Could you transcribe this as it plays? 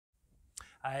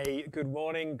A good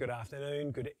morning, good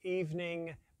afternoon, good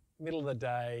evening, middle of the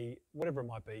day, whatever it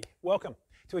might be. Welcome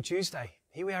to a Tuesday.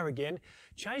 Here we are again,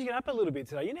 changing it up a little bit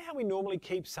today. You know how we normally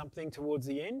keep something towards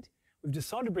the end? We've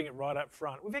decided to bring it right up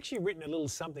front. We've actually written a little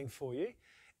something for you,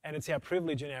 and it's our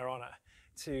privilege and our honour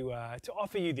to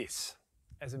offer you this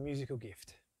as a musical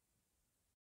gift.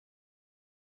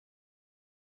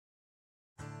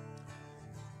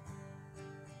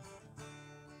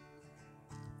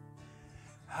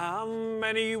 How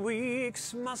many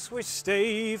weeks must we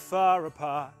stay far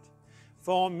apart?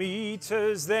 4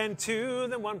 meters, then 2,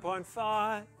 then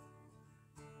 1.5.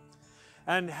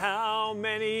 And how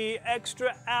many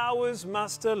extra hours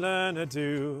must a learner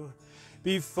do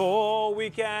before we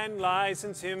can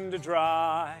license him to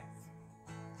drive?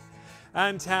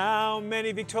 And how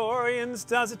many Victorians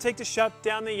does it take to shut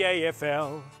down the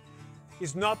AFL?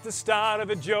 It's not the start of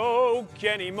a joke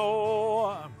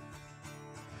anymore.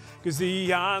 'Cause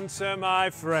the answer,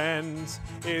 my friends,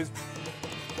 is...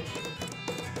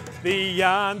 The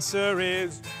answer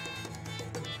is...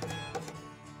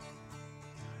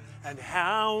 And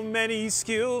how many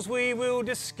skills we will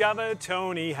discover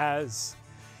Tony has.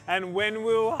 And when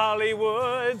will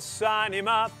Hollywood sign him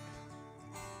up?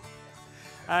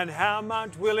 And how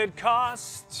much will it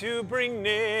cost to bring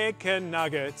Nick a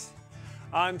Nugget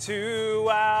onto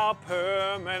our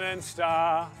permanent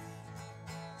staff?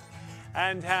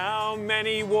 And how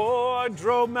many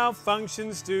wardrobe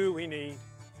malfunctions do we need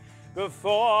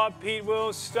before Pete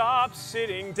will stop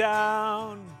sitting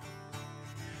down?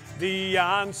 The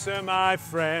answer, my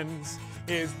friends,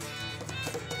 is...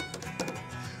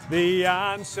 The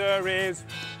answer is...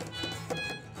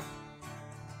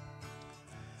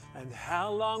 And how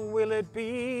long will it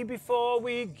be before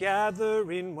we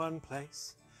gather in one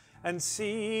place and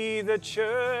see the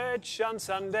church on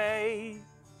Sunday?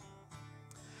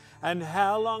 And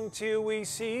how long till we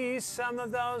see some of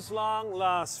those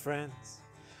long-lost friends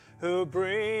who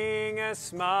bring a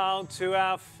smile to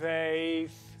our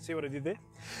faith? See what I did there?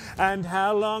 And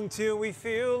how long till we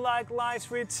feel like life's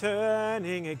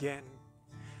returning again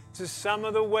to some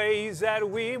of the ways that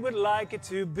we would like it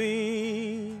to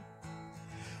be?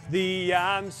 The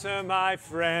answer, my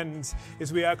friends,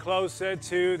 is we are closer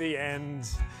to the end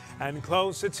and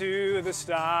closer to the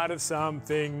start of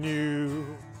something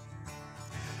new.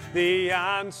 The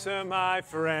answer, my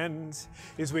friends,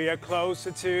 is we are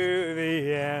closer to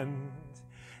the end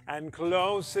and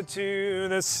closer to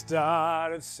the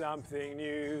start of something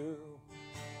new.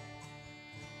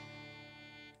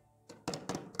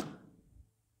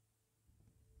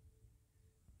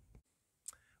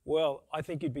 Well, I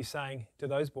think you'd be saying to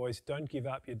those boys, don't give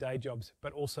up your day jobs,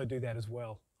 but also do that as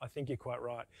well. I think you're quite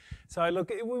right. So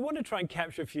look, we want to try and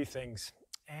capture a few things.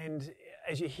 And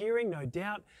as you're hearing, no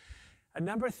doubt, a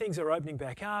number of things are opening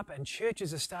back up and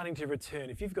churches are starting to return.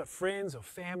 If you've got friends or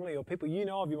family or people you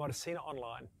know of, you might have seen it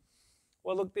online.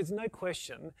 Well, look, there's no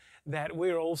question that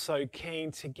we're also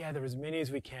keen to gather as many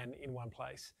as we can in one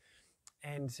place.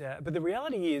 But the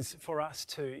reality is, for us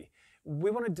too, we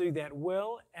want to do that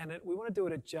well, and we want to do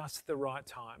it at just the right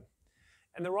time.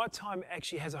 And the right time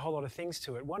actually has a whole lot of things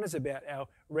to it. One is about our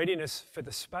readiness for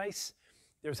the space.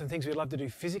 There are some things we'd love to do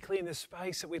physically in this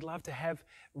space that we'd love to have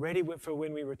ready for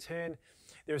when we return.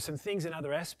 There are some things in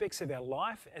other aspects of our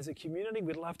life as a community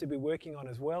we'd love to be working on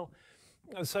as well.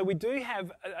 So we do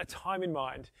have a time in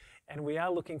mind, and we are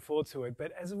looking forward to it.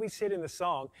 But as we said in the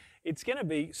song, it's going to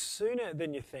be sooner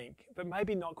than you think, but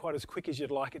maybe not quite as quick as you'd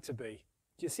like it to be.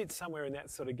 Just sit somewhere in that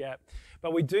sort of gap.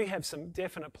 But we do have some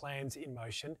definite plans in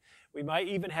motion. We may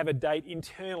even have a date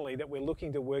internally that we're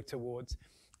looking to work towards.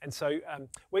 And so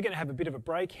we're going to have a bit of a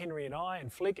break. Henry and I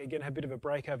and Flick are going to have a bit of a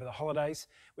break over the holidays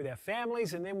with our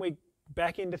families, and then we're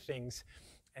back into things.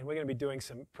 And we're going to be doing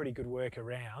some pretty good work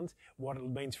around what it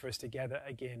means for us to gather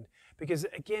again. Because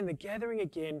again, the gathering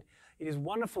again, it is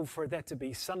wonderful for that to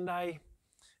be Sunday,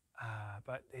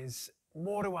 but there's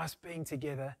more to us being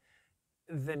together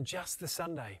than just the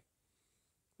Sunday.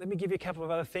 Let me give you a couple of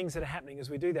other things that are happening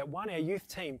as we do that. One, our youth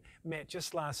team met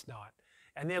just last night,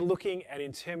 and they're looking at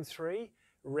in term 3,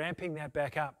 ramping that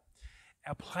back up.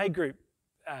 Our playgroup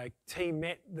team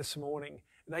met this morning.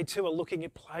 They too are looking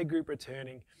at playgroup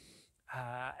returning.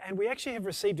 And we actually have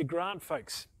received a grant,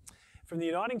 folks, from the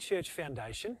Uniting Church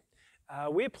Foundation.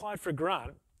 We applied for a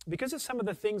grant because of some of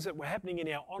the things that were happening in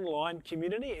our online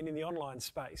community and in the online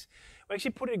space. We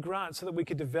actually put in a grant so that we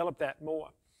could develop that more.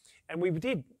 And we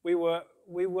did. We were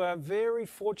very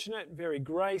fortunate, very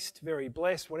graced, very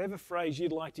blessed, whatever phrase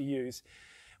you'd like to use.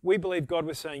 We believe God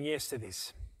was saying yes to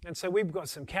this. And so we've got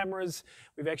some cameras,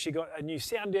 we've actually got a new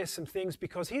sound desk, some things,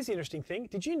 because here's the interesting thing.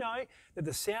 Did you know that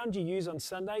the sound you use on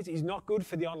Sundays is not good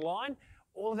for the online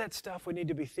All of that stuff we need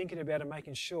to be thinking about and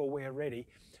making sure we're ready.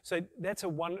 So that's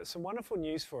some wonderful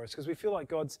news for us, because we feel like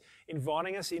God's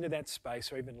inviting us into that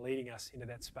space, or even leading us into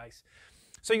that space.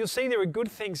 So you'll see there are good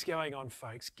things going on,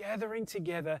 folks. Gathering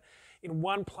together in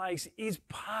one place is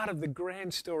part of the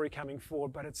grand story coming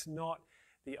forward, but it's not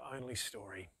the only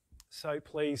story. So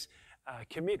please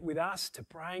commit with us to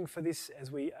praying for this as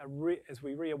we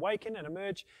reawaken and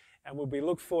emerge, and we'll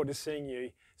look forward to seeing you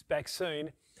back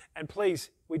soon. And please,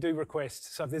 we do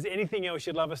requests. So if there's anything else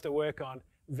you'd love us to work on,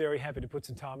 very happy to put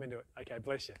some time into it. Okay,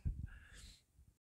 bless you.